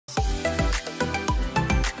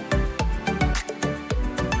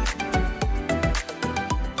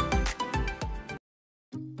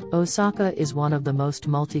Osaka is one of the most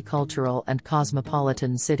multicultural and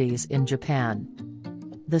cosmopolitan cities in Japan.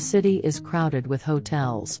 The city is crowded with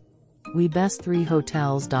hotels. We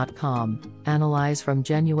best3hotels.com, analyze from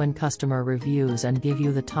genuine customer reviews and give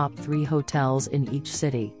you the top 3 hotels in each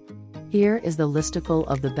city. Here is the listicle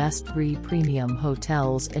of the best 3 premium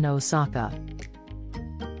hotels in Osaka.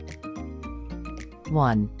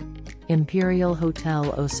 1. Imperial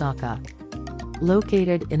Hotel Osaka.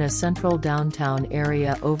 Located in a central downtown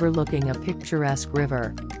area overlooking a picturesque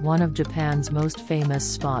river, one of Japan's most famous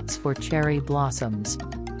spots for cherry blossoms.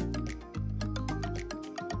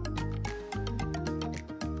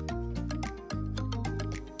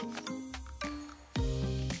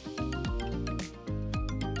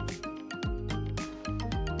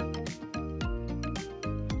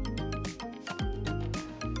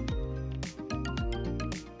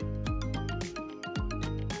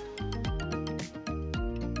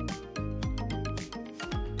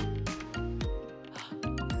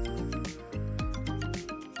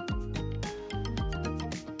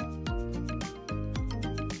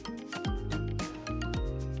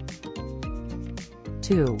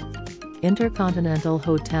 2. InterContinental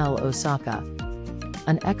Hotel Osaka.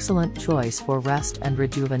 An excellent choice for rest and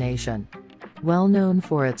rejuvenation. Well known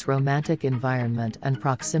for its romantic environment and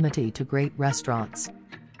proximity to great restaurants.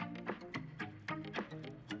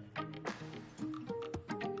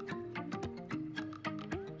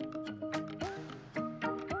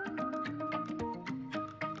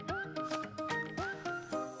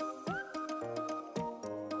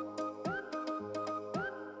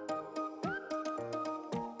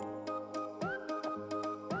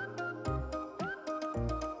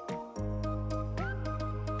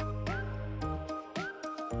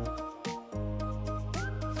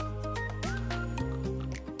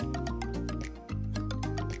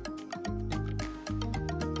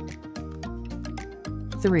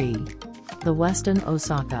 3. The Westin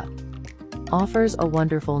Osaka. Offers a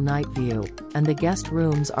wonderful night view, and the guest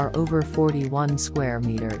rooms are over 41 square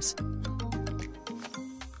meters.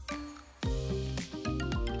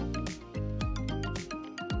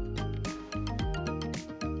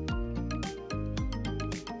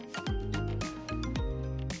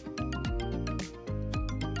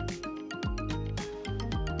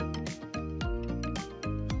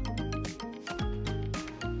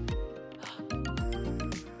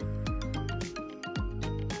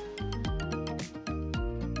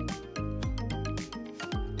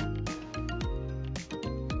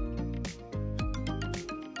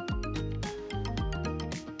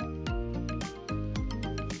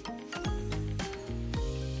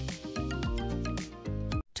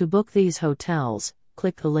 'To book these hotels,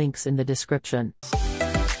 click the links in the description.